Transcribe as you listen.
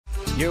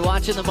You're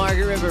watching the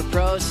Margaret River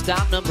Pro,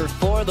 stop number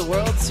 4 of the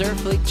World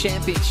Surf League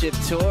Championship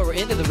Tour. We're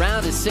into the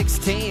round of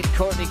 16.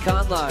 Courtney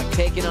Conlogue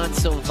taking on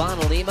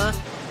Silvana Lima.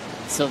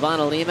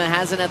 Silvana Lima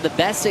hasn't had the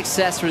best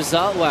success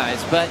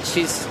result-wise, but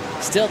she's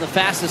still the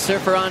fastest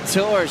surfer on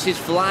tour. She's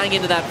flying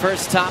into that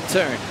first top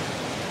turn.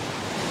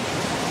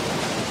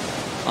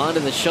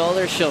 Onto the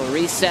shoulder, she'll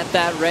reset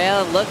that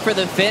rail and look for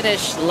the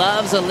finish.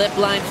 Loves a lip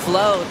line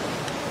float.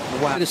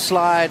 Wow. The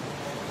slide.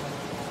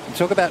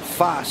 Talk about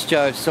fast,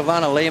 Joe.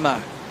 Silvana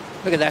Lima.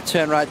 Look at that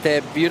turn right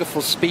there.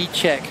 Beautiful speed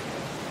check.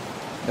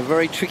 A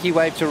very tricky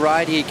wave to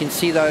ride here. You can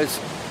see those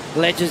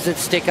ledges that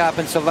stick up,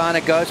 and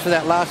Silvana goes for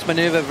that last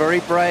maneuver.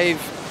 Very brave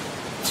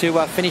to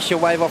finish your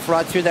wave off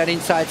right through that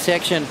inside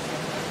section.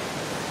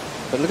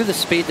 But look at the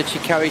speed that she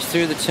carries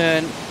through the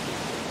turn.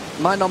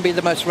 Might not be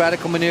the most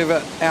radical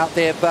maneuver out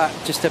there, but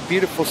just a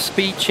beautiful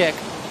speed check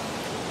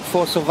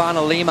for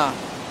Silvana Lima.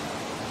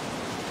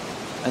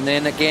 And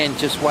then again,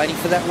 just waiting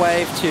for that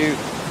wave to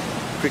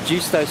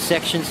produce those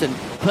sections and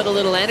put a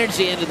little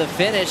energy into the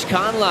finish.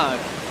 Conlogue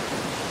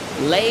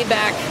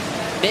layback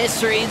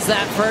misreads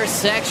that first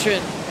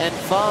section and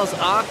falls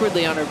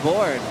awkwardly on her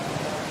board.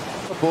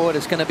 The board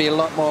is going to be a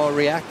lot more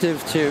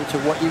reactive to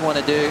what you want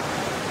to do.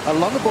 A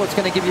longer board is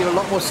going to give you a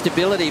lot more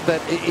stability,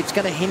 but it's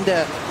going to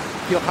hinder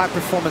your high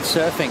performance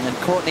surfing. And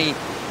Courtney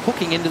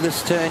hooking into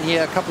this turn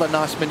here, a couple of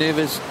nice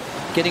maneuvers,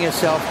 getting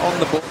herself on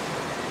the board.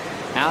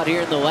 Out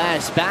here in the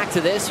west, back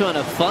to this one,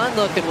 a fun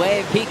looking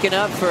wave peeking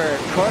up for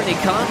Courtney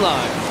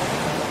Conlogue.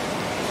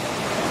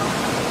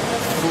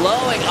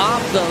 Flowing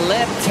off the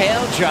lip,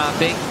 tail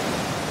dropping,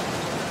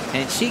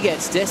 and she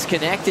gets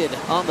disconnected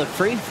on the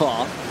free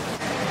fall.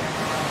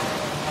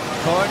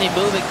 Courtney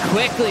moving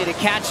quickly to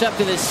catch up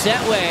to this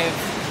set wave.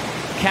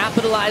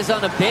 Capitalize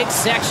on a big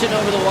section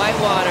over the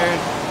whitewater,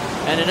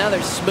 and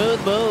another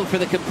smooth move for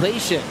the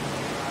completion.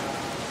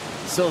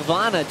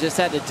 Silvana just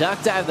had to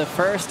duck dive the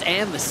first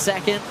and the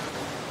second.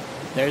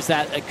 There's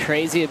that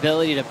crazy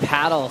ability to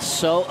paddle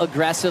so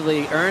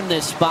aggressively, earn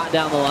this spot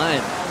down the line.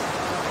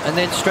 And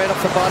then straight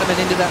off the bottom and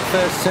into that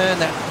first turn,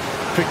 that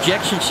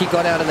projection she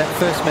got out of that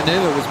first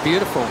maneuver was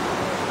beautiful.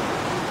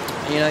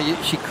 You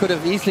know, she could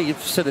have easily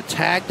sort of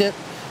tagged it,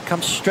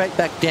 come straight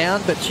back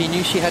down, but she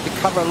knew she had to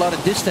cover a lot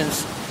of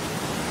distance,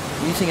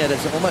 using it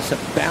as almost a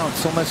bounce.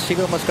 She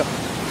almost got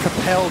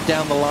propelled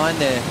down the line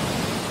there.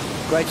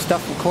 Great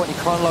stuff from Courtney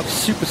Conlogue,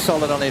 super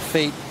solid on her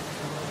feet.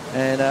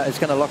 And it's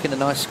going to lock in a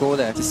nice score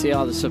there. To see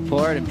all the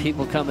support and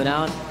people coming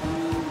out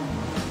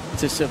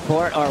to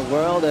support our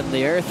world and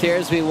the earth here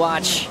as we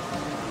watch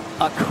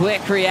a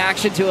quick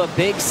reaction to a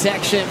big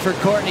section for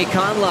Courtney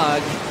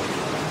Conlogue.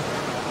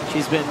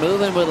 She's been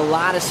moving with a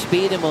lot of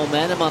speed and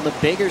momentum on the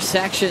bigger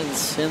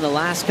sections in the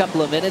last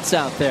couple of minutes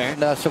out there.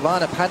 And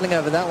Silvana paddling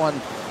over that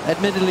one.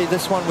 Admittedly,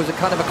 this one was a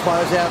kind of a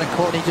closeout and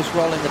Courtney just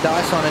rolling the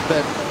dice on it,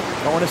 but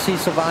I want to see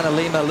Silvana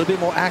Lima a little bit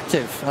more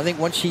active. I think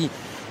once she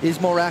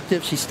is more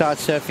active, she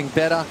starts surfing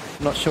better.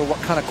 I'm not sure what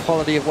kind of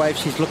quality of wave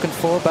she's looking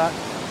for, but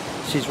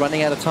she's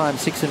running out of time.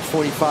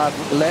 6:45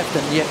 left,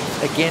 and yet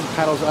again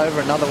paddles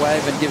over another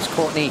wave and gives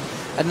Courtney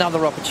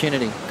another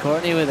opportunity.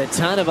 Courtney with a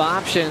ton of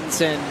options,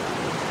 and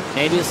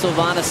maybe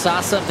Silvana saw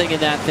something in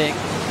that thing.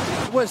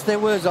 There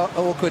was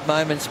awkward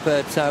moments,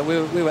 but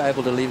we were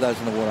able to leave those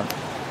in the water.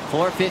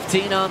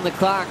 4:15 on the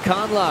clock.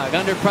 Conlogue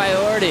under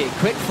priority.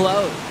 Quick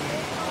float.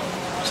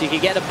 She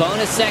could get a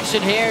bonus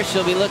section here.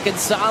 She'll be looking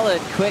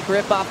solid. Quick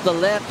rip off the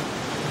lip.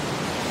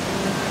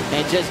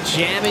 And just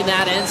jamming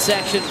that end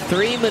section.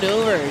 3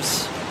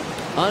 maneuvers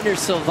under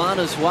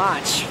Silvana's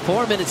watch.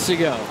 4 minutes to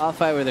go.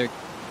 Qualify with her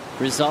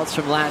results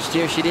from last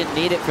year. She didn't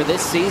need it for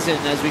this season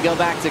as we go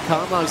back to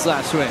Conlogue's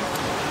last swing.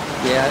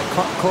 Yeah,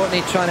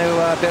 Courtney trying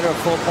to better a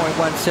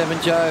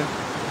 4.17, Joe.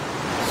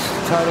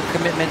 Total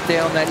commitment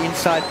there on that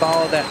inside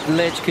bowl. That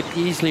ledge could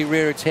easily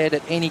rear its head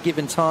at any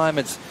given time.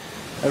 It's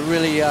a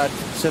really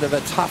sort of a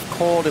tough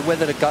call to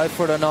whether to go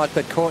for it or not,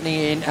 but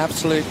Courtney in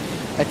absolute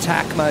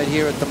attack mode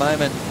here at the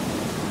moment.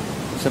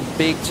 Some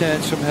big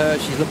turns from her.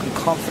 She's looking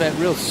confident,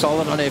 real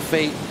solid on her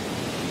feet.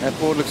 That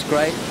board looks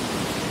great,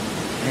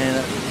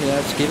 and you know,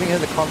 it's giving her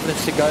the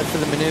confidence to go for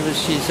the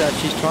maneuvers she's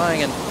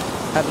trying. And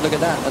have a look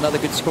at that, another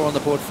good score on the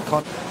board for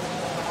Con.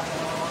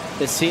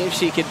 To see if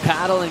she can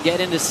paddle and get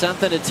into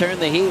something to turn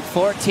the heat.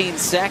 14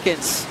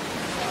 seconds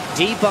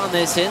deep on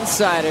this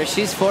insider.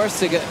 She's forced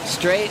to go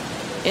straight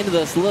into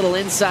this little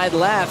inside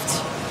left,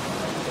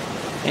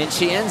 and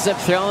she ends up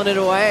throwing it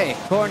away.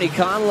 Courtney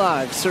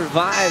Conlogue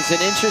survives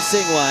an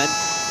interesting one.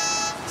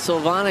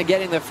 Silvana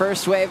getting the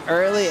first wave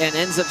early and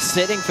ends up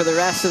sitting for the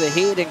rest of the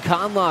heat, and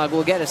Conlogue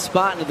will get a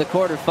spot into the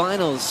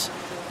quarterfinals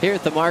here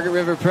at the Margaret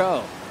River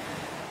Pro.